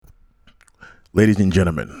Ladies and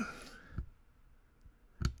gentlemen,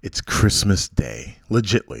 it's Christmas Day.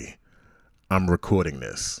 Legitly, I'm recording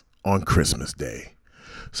this on Christmas Day.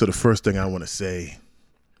 So the first thing I want to say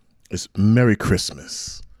is Merry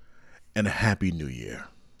Christmas and a Happy New Year.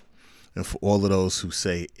 And for all of those who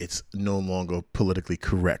say it's no longer politically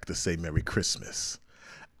correct to say Merry Christmas,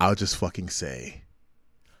 I'll just fucking say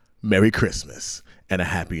Merry Christmas and a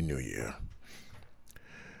Happy New Year.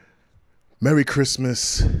 Merry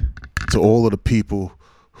Christmas to all of the people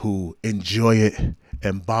who enjoy it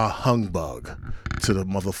and bah humbug to the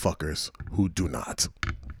motherfuckers who do not.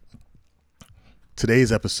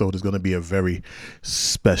 Today's episode is going to be a very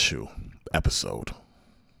special episode.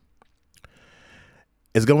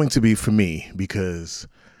 It's going to be for me because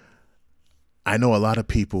I know a lot of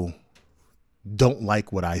people don't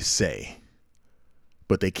like what I say,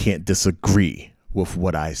 but they can't disagree with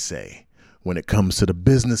what I say when it comes to the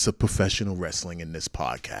business of professional wrestling in this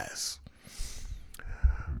podcast.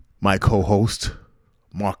 My co-host,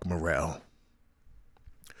 Mark Morrell,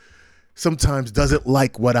 sometimes doesn't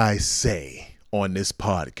like what I say on this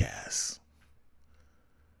podcast,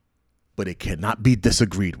 but it cannot be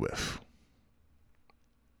disagreed with.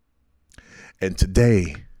 And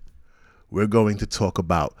today, we're going to talk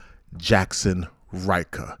about Jaxson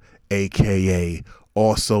Ryker, a.k.a.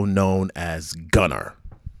 also known as Gunner,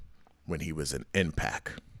 when he was in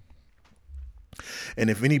Impact. And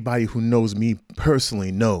if anybody who knows me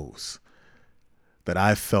personally knows that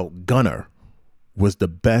I felt Gunner was the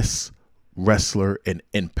best wrestler in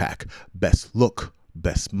Impact. Best look,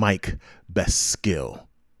 best mic, best skill.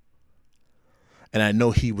 And I know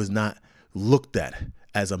he was not looked at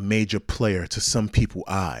as a major player to some people's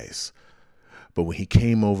eyes. But when he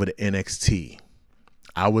came over to NXT,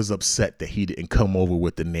 I was upset that he didn't come over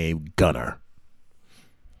with the name Gunner.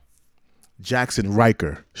 Jaxson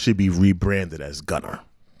Ryker should be rebranded as Gunner.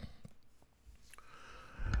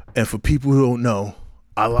 And for people who don't know,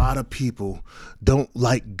 a lot of people don't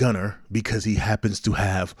like Gunner because he happens to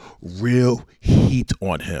have real heat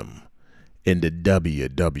on him in the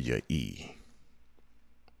WWE.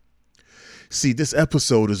 See, this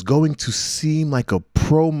episode is going to seem like a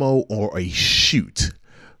promo or a shoot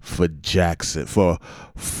for Jaxson,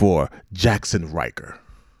 for Jaxson Ryker,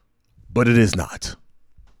 but it is not.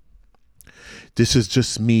 This is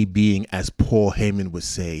just me being, as Paul Heyman would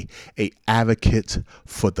say, an advocate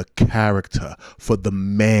for the character, for the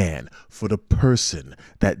man, for the person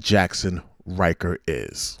that Jaxson Ryker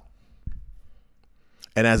is.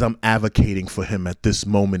 And as I'm advocating for him at this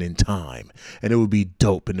moment in time, and it would be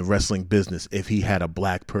dope in the wrestling business if he had a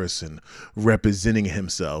black person representing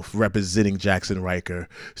himself, representing Jaxson Ryker,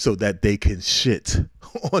 so that they can shit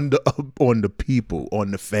on the people,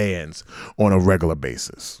 on the fans, on a regular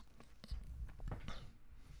basis.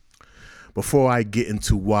 Before I get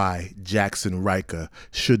into why Jaxson Ryker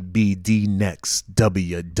should be the next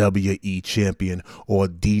WWE champion or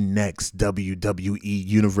the next WWE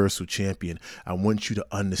Universal Champion, I want you to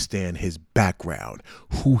understand his background,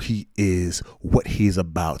 who he is, what he's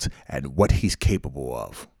about, and what he's capable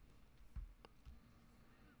of.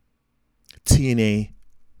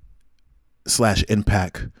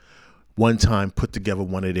 TNA/Impact one time put together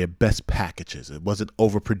one of their best packages. It wasn't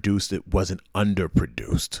overproduced, it wasn't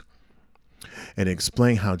underproduced. And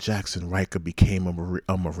explain how Jaxson Ryker became a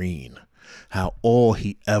Marine, how all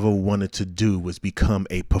he ever wanted to do was become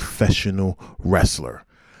a professional wrestler.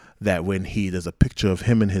 That when there's a picture of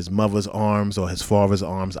him in his mother's arms or his father's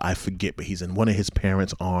arms, I forget, but he's in one of his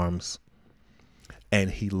parents' arms. And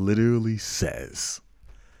he literally says,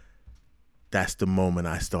 that's the moment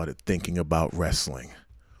I started thinking about wrestling.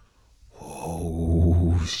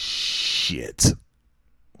 Oh, shit.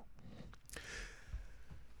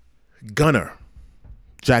 Gunner,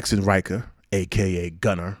 Jaxson Ryker, a.k.a.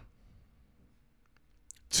 Gunner,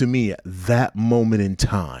 to me, at that moment in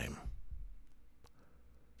time,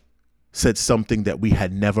 said something that we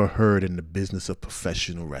had never heard in the business of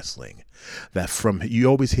professional wrestling. That you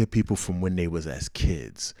always hear people from when they was as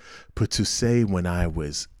kids, but to say when I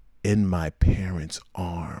was in my parents'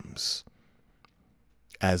 arms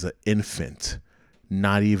as an infant,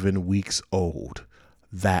 not even weeks old,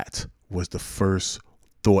 that was the first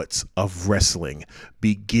thoughts of wrestling,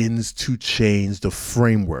 begins to change the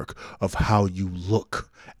framework of how you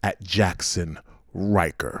look at Jaxson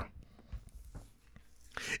Ryker.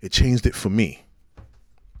 It changed it for me.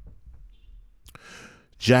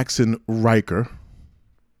 Jaxson Ryker,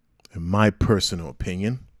 in my personal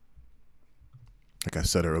opinion, like I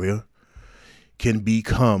said earlier, can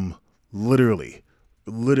become literally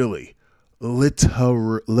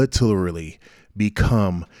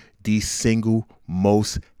become the single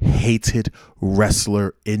most hated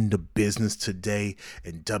wrestler in the business today,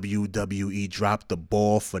 and WWE dropped the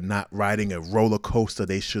ball for not riding a roller coaster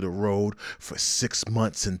they should have rode for 6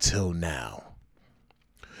 months until now.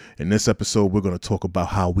 In this episode, we're going to talk about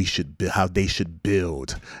how they should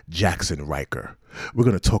build Jaxson Ryker. We're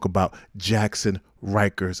going to talk about Jaxson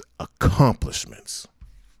Ryker's accomplishments.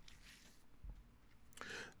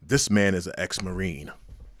 This man is an ex-Marine.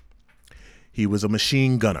 He was a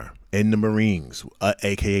machine gunner in the Marines,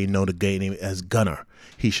 aka known to game name as Gunner.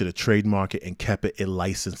 He should have trademarked it and kept it and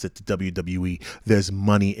licensed it to WWE. There's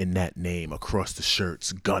money in that name across the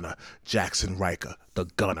shirts. Gunner, Jaxson Ryker, the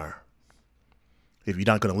Gunner. If you're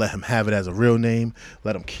not going to let him have it as a real name,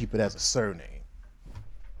 let him keep it as a surname.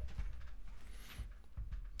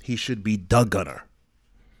 He should be the Gunner.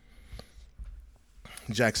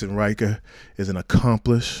 Jaxson Ryker is an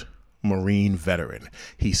accomplished Marine veteran.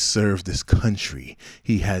 He served this country.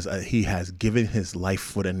 He has given his life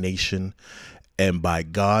for the nation, and by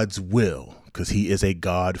God's will, because he is a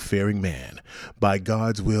God-fearing man, by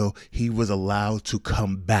God's will, he was allowed to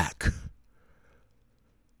come back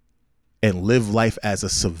and live life as a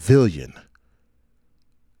civilian.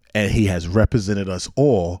 And he has represented us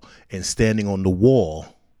all in standing on the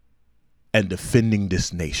wall and defending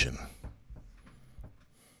this nation.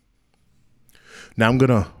 Now I'm going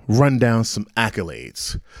to run down some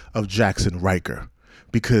accolades of Jaxson Ryker,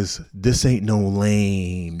 because this ain't no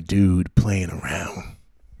lame dude playing around.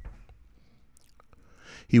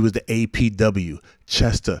 He was the APW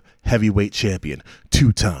Chester Heavyweight Champion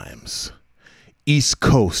 2 times. East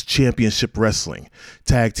Coast Championship Wrestling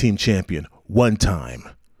Tag Team Champion 1 time.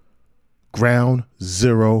 Ground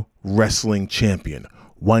Zero Wrestling Champion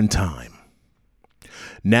 1 time.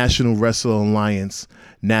 National Wrestling Alliance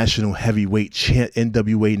National Heavyweight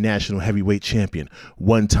NWA National Heavyweight Champion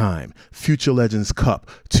 1 time. Future Legends Cup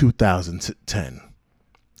 2010.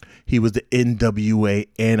 He was the NWA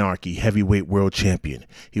Anarchy Heavyweight World Champion.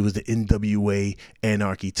 He was the NWA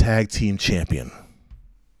Anarchy Tag Team Champion.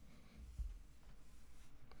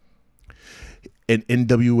 In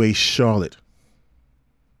NWA Charlotte.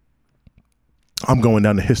 I'm going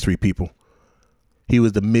down the history, people. He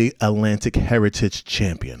was the Mid-Atlantic Heritage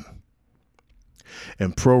Champion.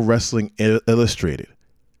 And Pro Wrestling Illustrated,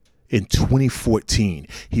 in 2014,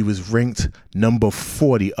 he was ranked number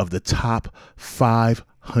 40 of the top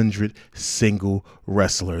 500 single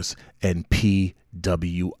wrestlers in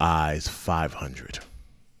PWI's 500.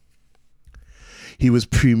 He was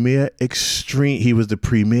the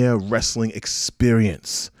Premier Wrestling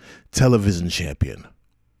Experience television champion.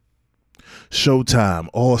 Showtime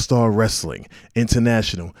All-Star Wrestling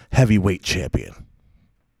International Heavyweight Champion.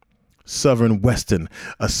 Southern Western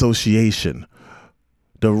Association,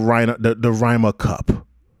 the Ryker Cup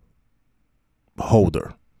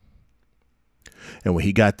holder. And when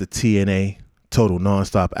he got the TNA Total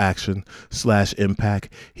Nonstop Action / Impact,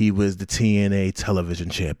 he was the TNA Television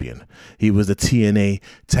Champion. He was the TNA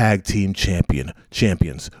Tag Team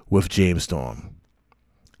Champions with James Storm.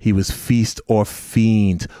 He was Feast or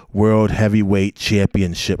Fiend World Heavyweight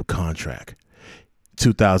Championship contract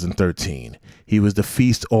 2013. He was the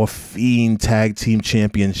Feast or Fiend Tag Team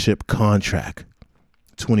Championship contract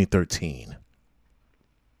 2013.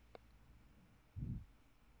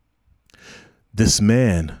 This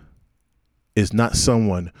man is not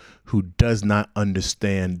someone who does not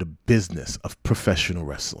understand the business of professional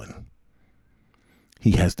wrestling.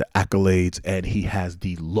 He has the accolades and he has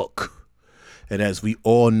the look. And as we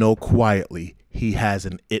all know quietly, he has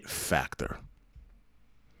an it factor.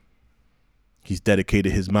 He's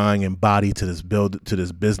dedicated his mind and body to this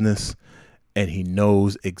business, and he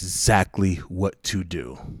knows exactly what to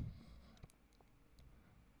do.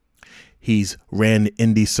 He's ran the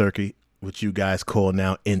indie circuit, which you guys call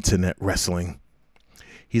now internet wrestling.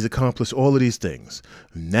 He's accomplished all of these things.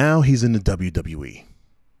 Now he's in the WWE.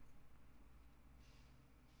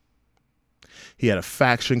 He had a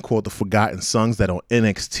faction called the Forgotten Sons that on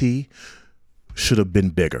NXT should have been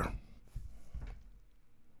bigger.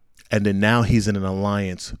 And then now he's in an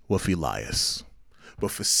alliance with Elias. But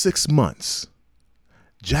for 6 months,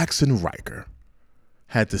 Jaxson Ryker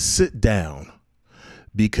had to sit down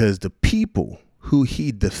because the people who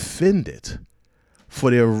he defended for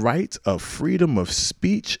their right of freedom of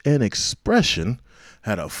speech and expression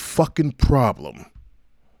had a fucking problem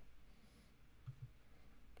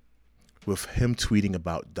with him tweeting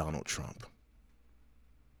about Donald Trump.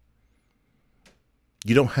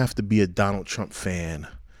 You don't have to be a Donald Trump fan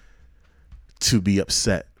to be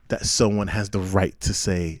upset that someone has the right to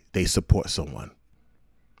say they support someone.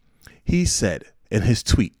 He said in his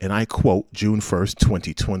tweet, and I quote, June 1st,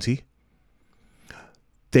 2020,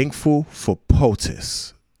 Thankful for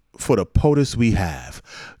POTUS, for the POTUS we have.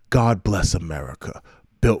 God bless America,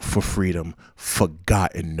 built for freedom,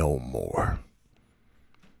 forgotten no more.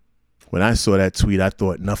 When I saw that tweet, I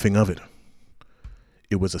thought nothing of it.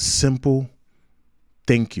 It was a simple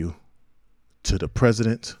thank you to the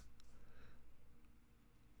president.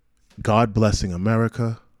 God blessing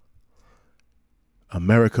America,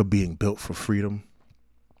 America being built for freedom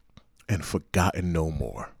and forgotten no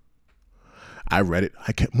more. I read it.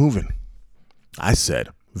 I kept moving. I said,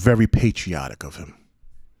 very patriotic of him.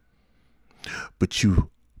 But you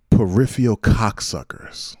peripheral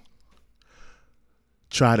cocksuckers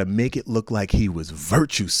try to make it look like he was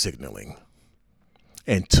virtue signaling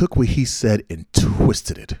and took what he said and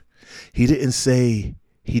twisted it. He didn't say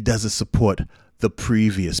he doesn't support the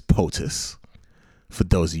previous POTUS. For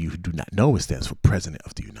those of you who do not know, it stands for President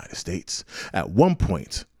of the United States. At one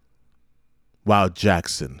point, while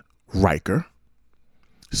Jaxson Ryker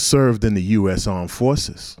served in the U.S. Armed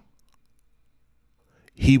Forces,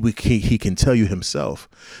 he can tell you himself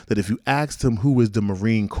that if you asked him who was the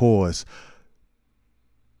Marine Corps,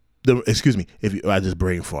 I just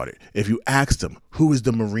brain farted. If you asked him who is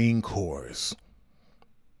the Marine Corps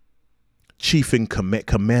chief and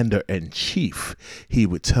commander in chief, he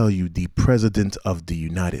would tell you the President of the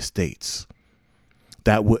United States.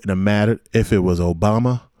 That wouldn't have mattered if it was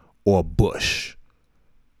Obama or Bush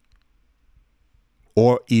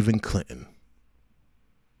or even Clinton.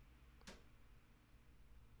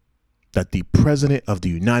 That the President of the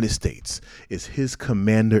United States is his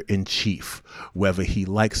commander in chief, whether he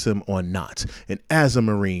likes him or not. And as a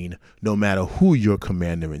Marine, no matter who your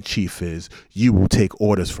commander in chief is, you will take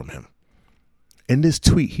orders from him. In this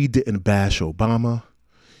tweet, he didn't bash Obama.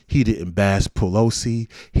 He didn't bash Pelosi.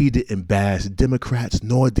 He didn't bash Democrats,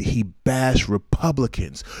 nor did he bash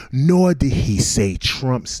Republicans, nor did he say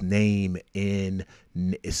Trump's name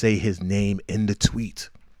say his name in the tweet.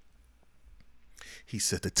 He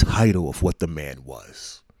said the title of what the man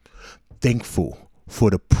was. Thankful for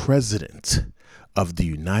the president of the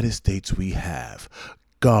United States we have.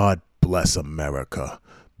 God bless America.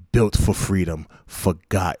 Built for freedom,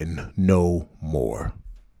 forgotten no more.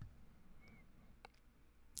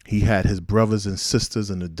 He had his brothers and sisters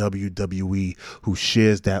in the WWE who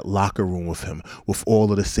shares that locker room with him with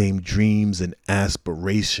all of the same dreams and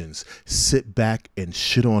aspirations. Sit back and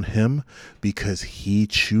shit on him because he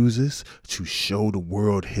chooses to show the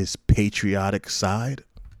world his patriotic side.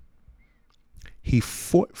 He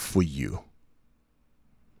fought for you.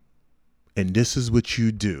 And this is what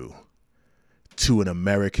you do to an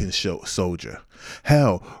American soldier.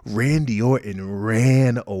 Hell, Randy Orton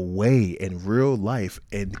ran away in real life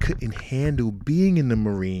and couldn't handle being in the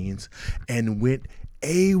Marines and went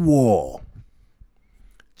AWOL.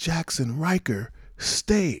 Jaxson Ryker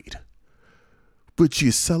stayed. But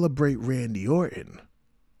you celebrate Randy Orton,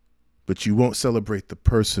 but you won't celebrate the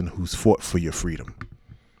person who's fought for your freedom.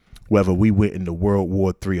 Whether we went into World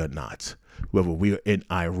War III or not, whether we're in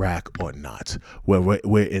Iraq or not, whether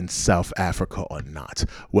we're in South Africa or not,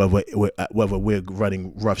 whether we're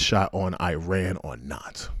running roughshod on Iran or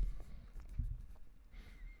not.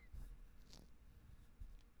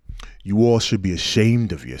 You all should be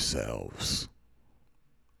ashamed of yourselves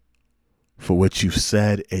for what you've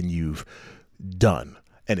said and you've done.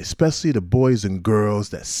 And especially the boys and girls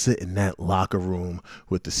that sit in that locker room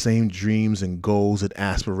with the same dreams and goals and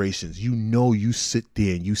aspirations. You know, you sit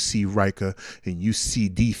there and you see Ryker and you see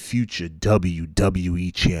the future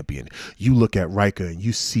WWE champion. You look at Ryker and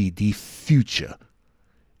you see the future.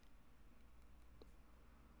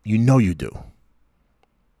 You know you do.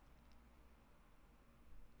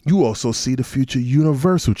 You also see the future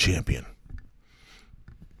Universal champion.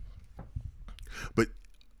 But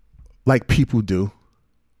like people do,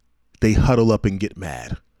 they huddle up and get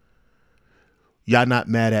mad. Y'all not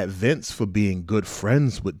mad at Vince for being good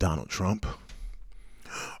friends with Donald Trump.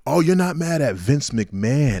 Oh, you're not mad at Vince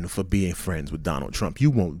McMahon for being friends with Donald Trump. You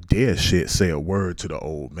won't dare say a word to the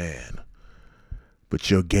old man. But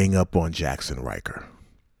you'll gang up on Jaxson Ryker.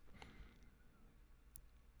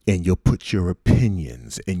 And you'll put your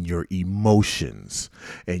opinions and your emotions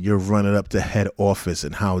and you're running up to head office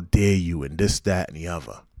and how dare you and this, that, and the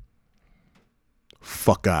other.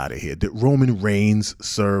 Fuck out of here. Did Roman Reigns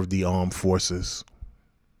serve the armed forces?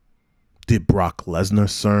 Did Brock Lesnar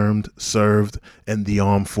served in the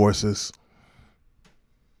armed forces?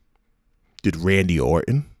 Did Randy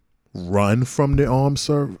Orton run from the armed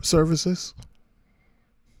services?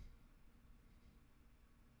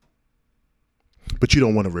 But you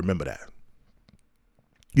don't want to remember that.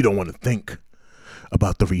 You don't want to think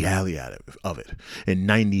about the reality of it. And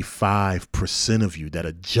 95% of you that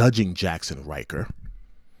are judging Jaxson Ryker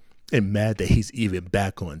and mad that he's even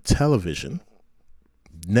back on television,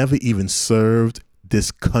 never even served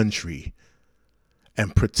this country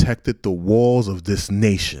and protected the walls of this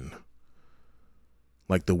nation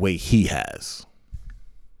like the way he has.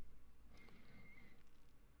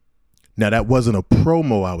 Now, that wasn't a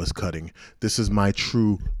promo I was cutting. This is my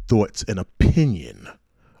true thoughts and opinion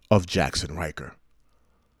of Jaxson Ryker.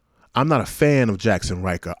 I'm not a fan of Jaxson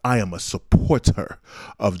Ryker. I am a supporter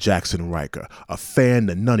of Jaxson Ryker. A fan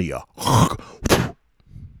to none of you.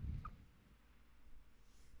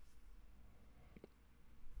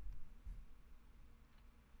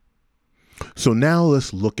 So now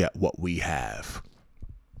let's look at what we have.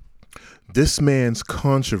 This man's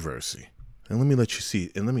controversy. And let me let you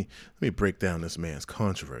see, and let me break down this man's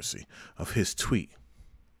controversy of his tweet.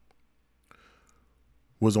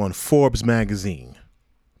 Was on Forbes magazine,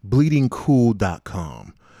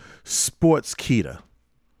 bleedingcool.com, Sportskeeda,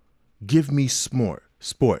 Give Me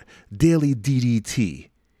Sport, Daily DDT,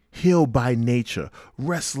 Heal by Nature,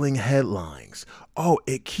 Wrestling Headlines. Oh,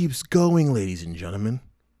 it keeps going, ladies and gentlemen.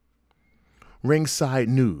 Ringside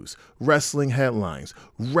News, Wrestling Headlines,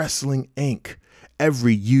 Wrestling Inc.,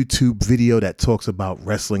 every YouTube video that talks about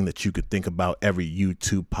wrestling that you could think about, every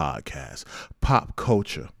YouTube podcast,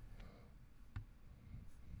 popculture.com,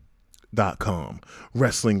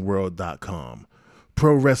 wrestlingworld.com,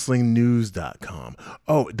 prowrestlingnews.com.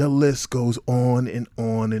 Oh, the list goes on and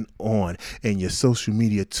on and on. And your social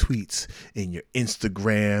media tweets and your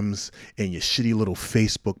Instagrams and your shitty little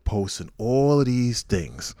Facebook posts and all of these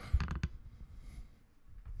things.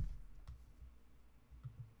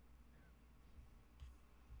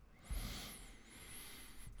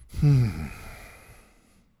 And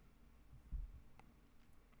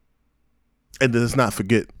let's not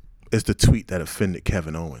forget, it's the tweet that offended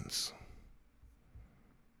Kevin Owens.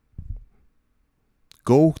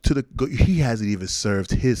 He hasn't even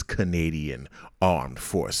served his Canadian armed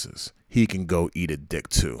forces. He can go eat a dick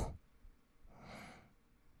too.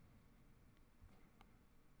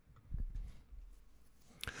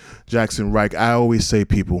 Jaxson Ryker, I always say,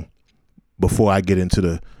 people, before I get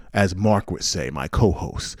into as Mark would say, my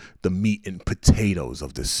co-host, the meat and potatoes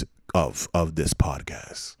of this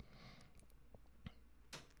podcast.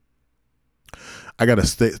 I got a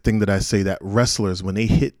thing that I say that wrestlers, when they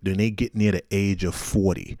get near the age of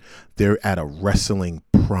 40, they're at a wrestling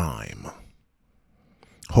prime.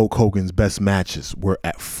 Hulk Hogan's best matches were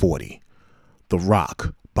at 40. The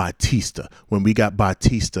Rock, Batista. When we got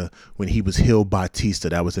Batista, when he was heel Batista,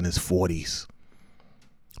 that was in his 40s.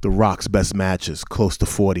 The Rock's best matches, close to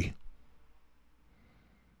 40.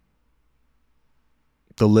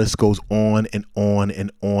 The list goes on and on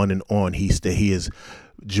and on and on. He is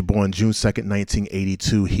born June 2nd,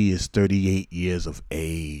 1982. He is 38 years of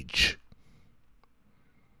age.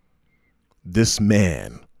 This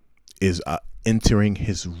man is entering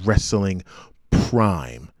his wrestling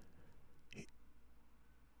prime.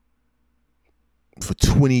 For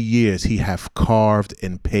 20 years, he have carved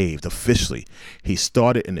and paved. Officially, he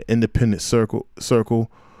started in the independent circle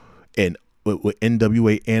and with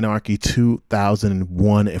NWA Anarchy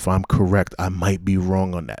 2001, if I'm correct. I might be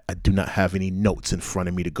wrong on that. I do not have any notes in front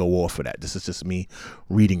of me to go off of that. This is just me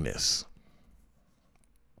reading this.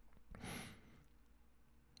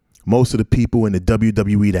 Most of the people in the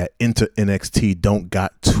WWE that enter NXT don't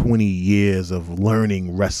got 20 years of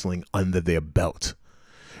learning wrestling under their belt.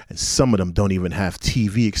 And some of them don't even have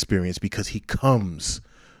TV experience because he comes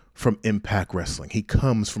from Impact Wrestling. He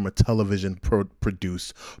comes from a television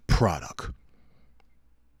produced product.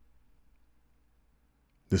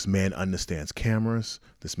 This man understands cameras.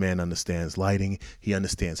 This man understands lighting. He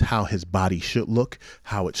understands how his body should look,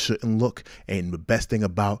 how it shouldn't look. And the best thing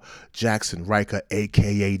about Jaxson Ryker,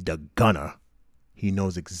 a.k.a. the Gunner, he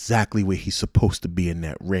knows exactly where he's supposed to be in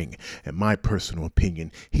that ring. In my personal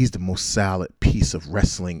opinion, he's the most solid piece of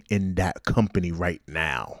wrestling in that company right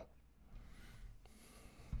now.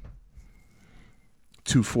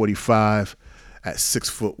 245 at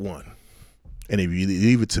 6'1". And if you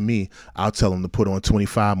leave it to me, I'll tell him to put on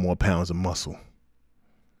 25 more pounds of muscle.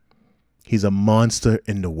 He's a monster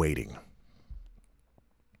in the waiting.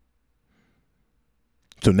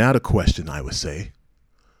 So now the question, I would say,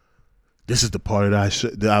 this is the part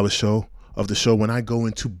that I would show of the show when I go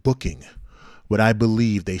into booking what I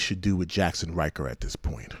believe they should do with Jaxson Ryker at this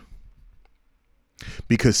point.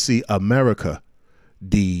 Because see, America,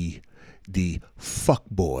 the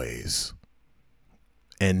fuckboys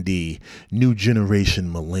and the new generation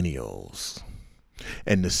millennials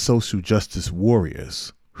and the social justice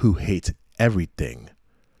warriors who hate everything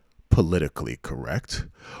politically correct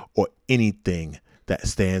or anything that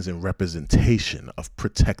stands in representation of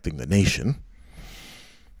protecting the nation,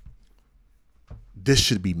 This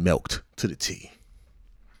should be milked to the T.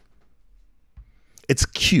 It's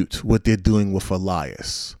cute what they're doing with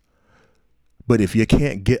Elias. But if you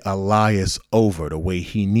can't get Elias over the way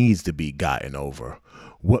he needs to be gotten over,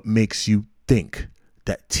 what makes you think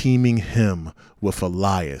that teaming him with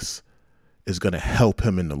Elias is going to help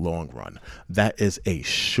him in the long run? That is a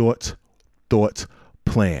short thought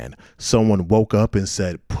plan. Someone woke up and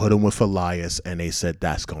said, put him with Elias, and they said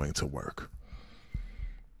that's going to work.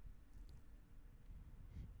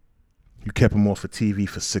 You kept him off of TV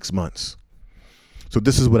for 6 months. So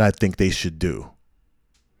this is what I think they should do.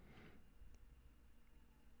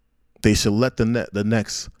 They should let the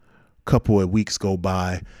next couple of weeks go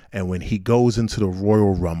by, and when he goes into the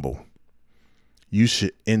Royal Rumble, you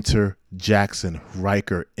should enter Jaxson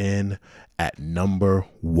Ryker in at number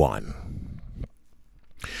 1.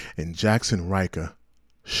 And Jaxson Ryker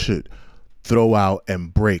should throw out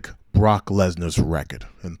and break Brock Lesnar's record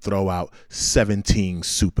and throw out 17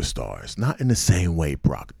 superstars. Not in the same way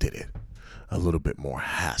Brock did it. A little bit more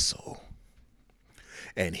hassle.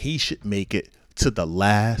 And he should make it to the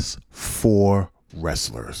last 4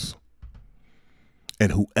 wrestlers.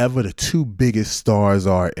 And whoever the 2 biggest stars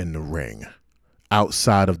are in the ring,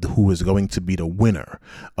 outside of who is going to be the winner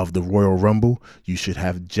of the Royal Rumble, you should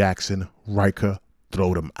have Jaxson Ryker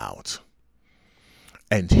throw them out.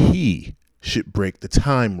 And he should break the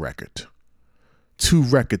time record. 2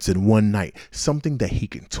 records in one night. Something that he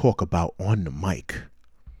can talk about on the mic.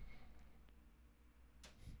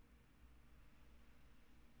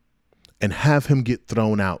 And have him get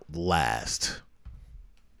thrown out last.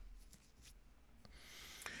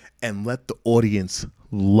 And let the audience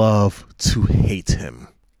love to hate him.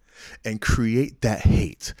 And create that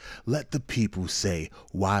hate. Let the people say,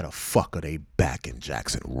 why the fuck are they backing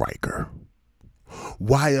Jaxson Ryker?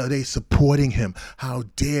 Why are they supporting him? How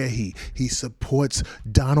dare he? He supports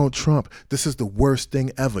Donald Trump. This is the worst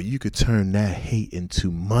thing ever. You could turn that hate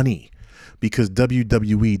into money. Because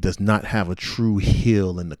WWE does not have a true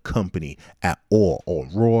heel in the company at all, or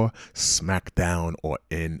Raw, SmackDown, or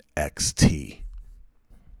NXT.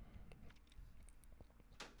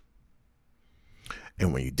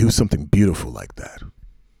 And when you do something beautiful like that,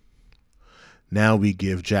 now we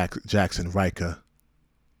give Jaxson Ryker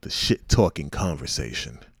the shit-talking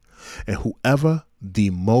conversation. And whoever the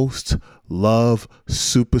most loved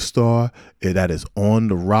superstar that is on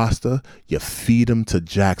the roster, you feed him to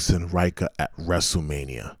Jaxson Ryker at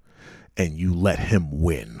WrestleMania and you let him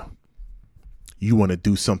win. You want to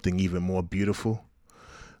do something even more beautiful?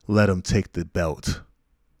 Let him take the belt,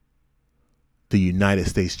 the United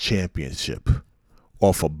States Championship,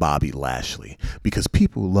 off of Bobby Lashley, because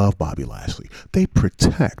people love Bobby Lashley. They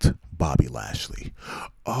protect Bobby Lashley.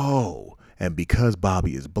 Oh, and because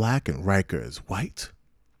Bobby is black and Ryker is white,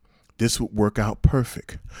 this would work out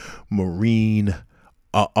perfect. Marine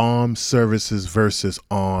armed services versus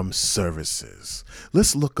armed services.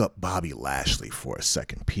 Let's look up Bobby Lashley for a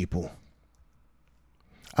second, people.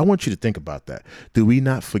 I want you to think about that. Do we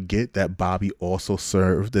not forget that Bobby also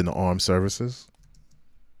served in the armed services?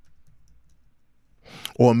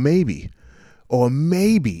 Or maybe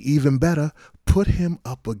even better, put him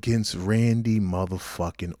up against Randy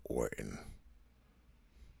motherfucking Orton.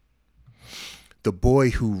 The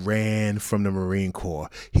boy who ran from the Marine Corps.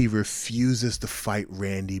 He refuses to fight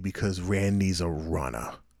Randy because Randy's a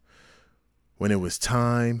runner. When it was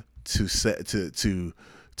time to stand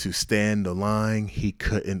the line, he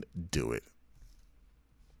couldn't do it.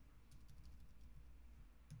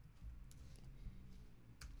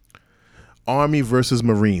 Army versus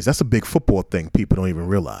Marines. That's a big football thing people don't even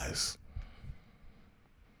realize.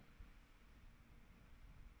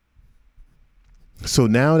 So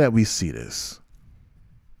now that we see this,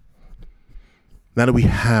 now that we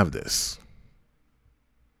have this,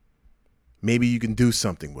 maybe you can do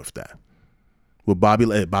something with that. Well, Bobby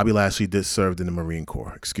Lashley did serve in the Marine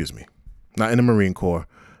Corps. Excuse me. Not in the Marine Corps.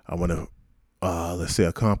 I want to, let's say,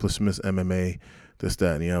 accomplishments, MMA, this,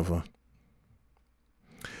 that, and the other.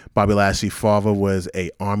 Bobby Lashley's father was an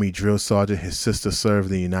Army drill sergeant. His sister served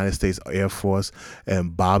in the United States Air Force,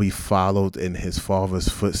 and Bobby followed in his father's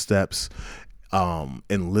footsteps,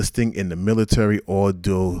 enlisting in the military,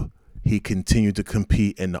 although he continued to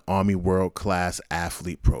compete in the Army World Class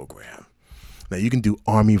Athlete Program. Now, you can do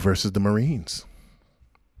Army versus the Marines.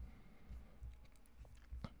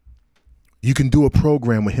 You can do a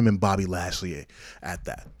program with him and Bobby Lashley at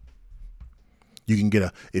that. You can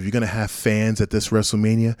get if you're going to have fans at this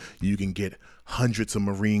WrestleMania, you can get hundreds of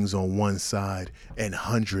Marines on one side and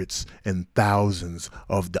hundreds and thousands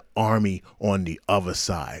of the Army on the other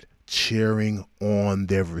side, cheering on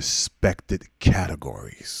their respected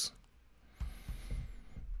categories.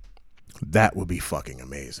 That would be fucking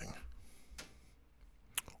amazing.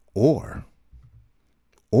 Or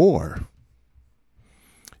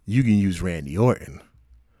you can use Randy Orton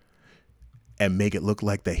and make it look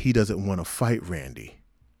like that he doesn't want to fight Randy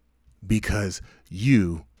because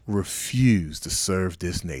you refuse to serve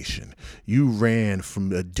this nation. You ran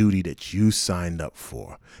from a duty that you signed up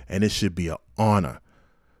for, and it should be an honor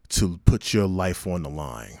to put your life on the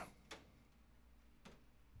line.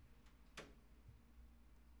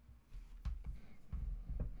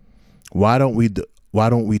 Why don't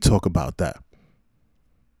we talk about that?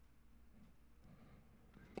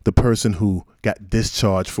 The person who got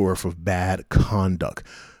discharged for bad conduct.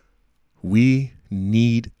 We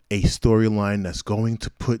need a storyline that's going to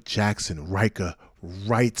put Jaxson Ryker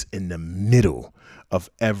right in the middle of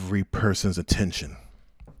every person's attention.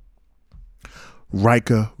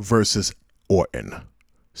 Ryker versus Orton.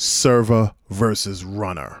 Server versus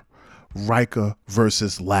Runner. Ryker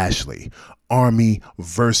versus Lashley. Army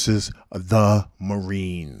versus the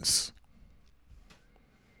Marines.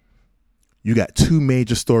 You got two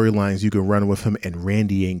major storylines you can run with him, and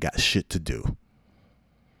Randy ain't got shit to do.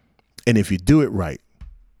 And if you do it right,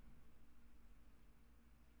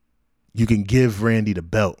 you can give Randy the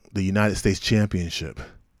belt, the United States Championship,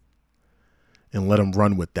 and let him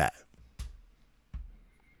run with that.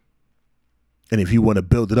 And if you want to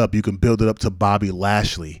build it up, you can build it up to Bobby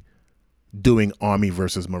Lashley doing Army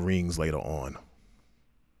versus Marines later on.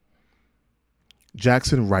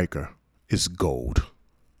 Jaxson Ryker is gold.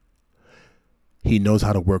 He knows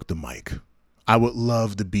how to work the mic. I would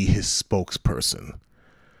love to be his spokesperson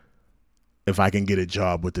if I can get a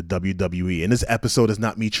job with the WWE. And this episode is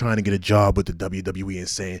not me trying to get a job with the WWE and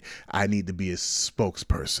saying I need to be a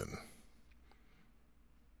spokesperson.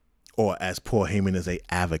 Or as Paul Heyman is, a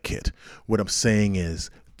advocate. What I'm saying is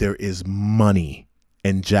there is money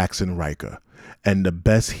in Jaxson Ryker. And the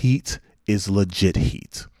best heat is legit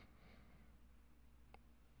heat.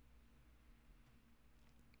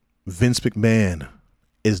 Vince McMahon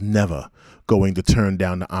is never going to turn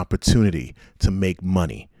down the opportunity to make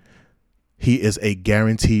money. He is a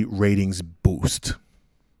guaranteed ratings boost.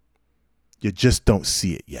 You just don't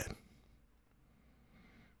see it yet.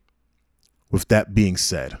 With that being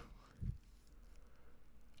said,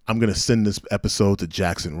 I'm going to send this episode to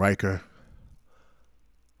Jaxson Ryker.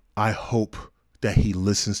 I hope that he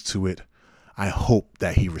listens to it. I hope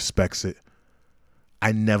that he respects it.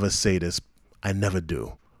 I never say this. I never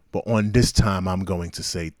do. But on this time, I'm going to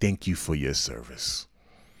say thank you for your service.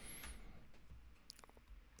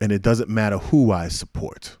 And it doesn't matter who I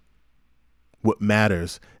support. What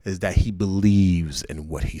matters is that he believes in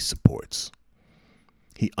what he supports.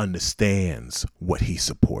 He understands what he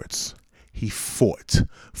supports. He fought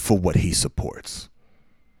for what he supports.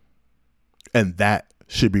 And that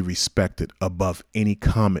should be respected above any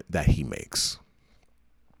comment that he makes.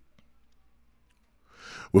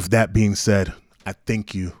 With that being said, I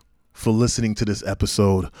thank you for listening to this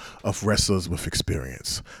episode of Wrestlers with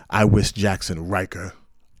Experience. I wish Jaxson Ryker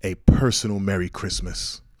a personal Merry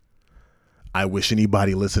Christmas. I wish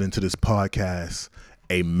anybody listening to this podcast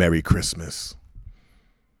a Merry Christmas.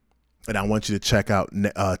 And I want you to check out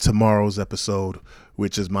tomorrow's episode,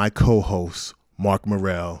 which is my co-host, Mark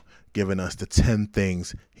Morrell, giving us the 10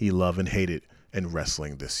 things he loved and hated in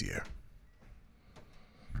wrestling this year.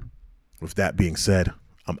 With that being said,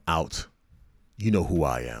 I'm out. You know who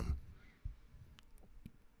I am.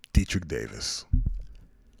 Dietrich Davis.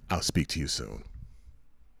 I'll speak to you soon.